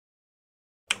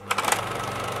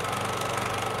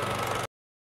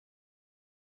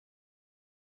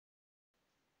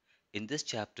In this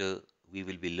chapter, we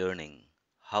will be learning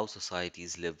how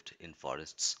societies lived in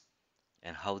forests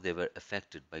and how they were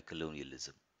affected by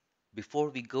colonialism. Before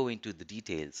we go into the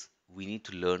details, we need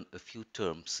to learn a few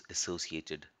terms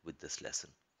associated with this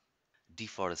lesson.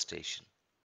 Deforestation.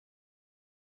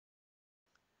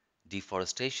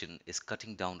 Deforestation is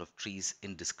cutting down of trees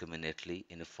indiscriminately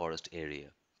in a forest area.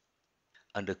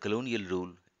 Under colonial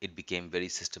rule, it became very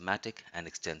systematic and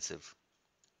extensive.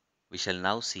 We shall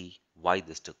now see why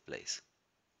this took place.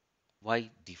 Why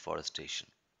deforestation?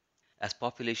 As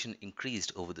population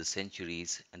increased over the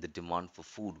centuries and the demand for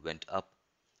food went up,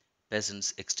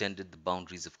 peasants extended the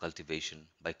boundaries of cultivation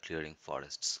by clearing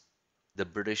forests. The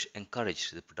British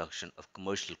encouraged the production of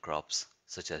commercial crops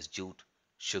such as jute,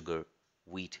 sugar,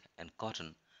 wheat, and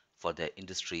cotton for their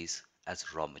industries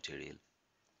as raw material.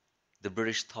 The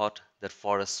British thought that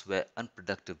forests were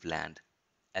unproductive land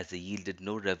as they yielded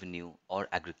no revenue or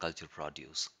agricultural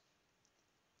produce.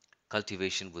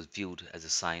 Cultivation was viewed as a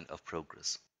sign of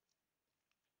progress.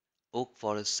 Oak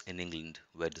forests in England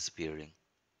were disappearing.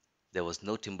 There was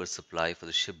no timber supply for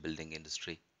the shipbuilding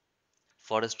industry.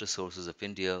 Forest resources of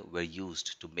India were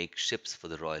used to make ships for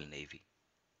the Royal Navy.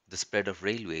 The spread of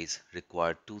railways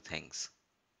required two things.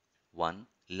 One,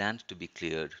 land to be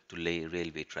cleared to lay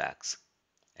railway tracks,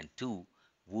 and two,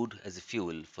 wood as a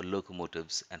fuel for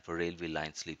locomotives and for railway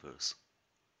line sleepers.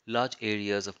 Large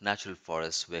areas of natural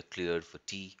forests were cleared for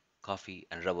tea, coffee,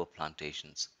 and rubber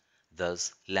plantations.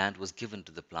 Thus, land was given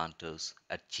to the planters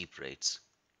at cheap rates.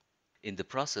 In the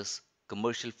process,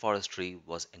 commercial forestry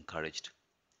was encouraged.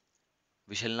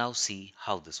 We shall now see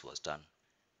how this was done.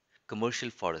 Commercial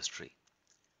forestry.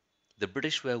 The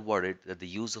British were worried that the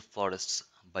use of forests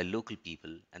by local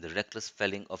people and the reckless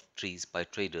felling of trees by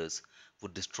traders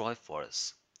would destroy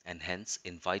forests, and hence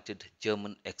invited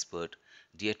German expert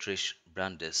Dietrich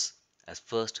Brandis as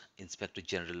first Inspector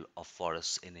General of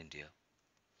Forests in India.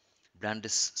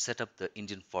 Brandis set up the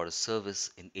Indian Forest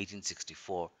Service in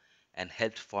 1864 and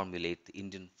helped formulate the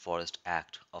Indian Forest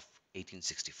Act of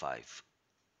 1865.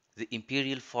 The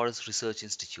Imperial Forest Research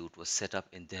Institute was set up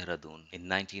in Dehradun in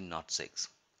 1906.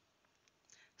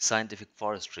 Scientific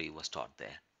forestry was taught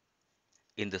there.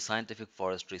 In the scientific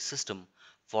forestry system,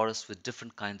 forests with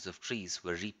different kinds of trees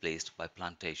were replaced by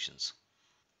plantations.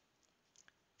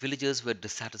 Villagers were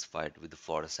dissatisfied with the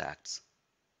Forest Acts.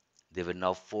 They were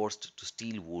now forced to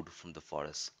steal wood from the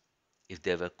forests. If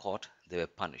they were caught, they were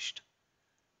punished.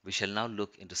 We shall now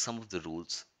look into some of the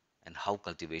rules and how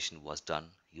cultivation was done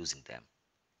using them.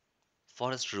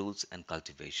 Forest rules and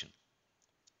cultivation.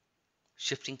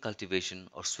 Shifting cultivation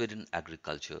or swidden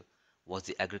agriculture was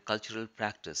the agricultural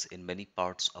practice in many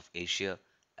parts of Asia,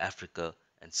 Africa,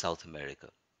 and South America.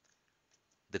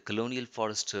 The colonial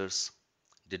foresters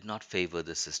did not favor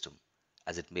this system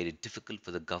as it made it difficult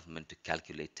for the government to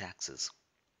calculate taxes.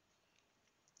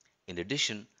 In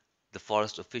addition, the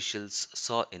forest officials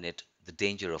saw in it the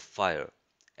danger of fire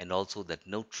and also that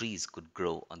no trees could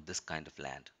grow on this kind of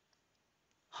land.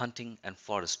 Hunting and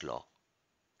forest law.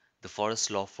 The forest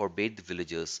law forbade the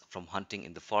villagers from hunting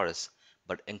in the forests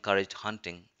but encouraged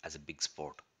hunting as a big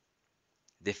sport.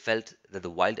 They felt that the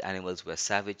wild animals were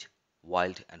savage,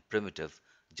 wild, and primitive,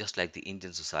 just like the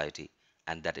Indian society,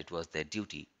 and that it was their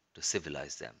duty to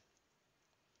civilize them.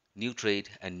 New trade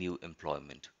and new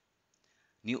employment.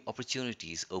 New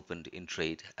opportunities opened in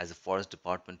trade as the forest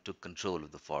department took control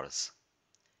of the forests.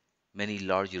 Many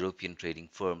large European trading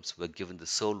firms were given the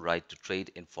sole right to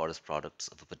trade in forest products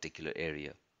of a particular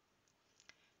area.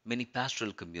 Many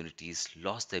pastoral communities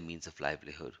lost their means of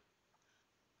livelihood.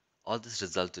 All this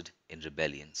resulted in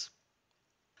rebellions.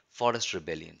 Forest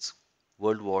rebellions,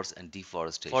 world wars, and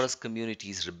deforestation. Forest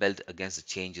communities rebelled against the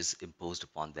changes imposed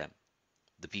upon them.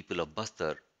 The people of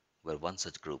Bastar were one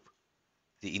such group.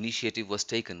 The initiative was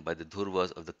taken by the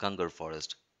Dhurwas of the Kangar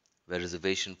forest, where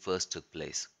reservation first took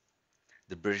place.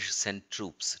 The British sent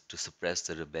troops to suppress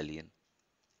the rebellion.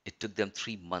 It took them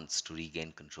 3 months to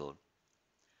regain control.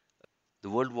 The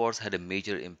world wars had a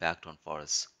major impact on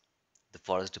forests. The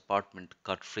forest department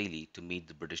cut freely to meet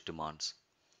the British demands.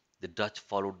 The Dutch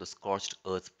followed the scorched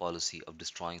earth policy of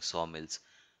destroying sawmills,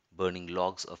 burning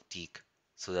logs of teak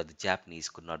so that the Japanese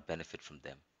could not benefit from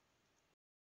them.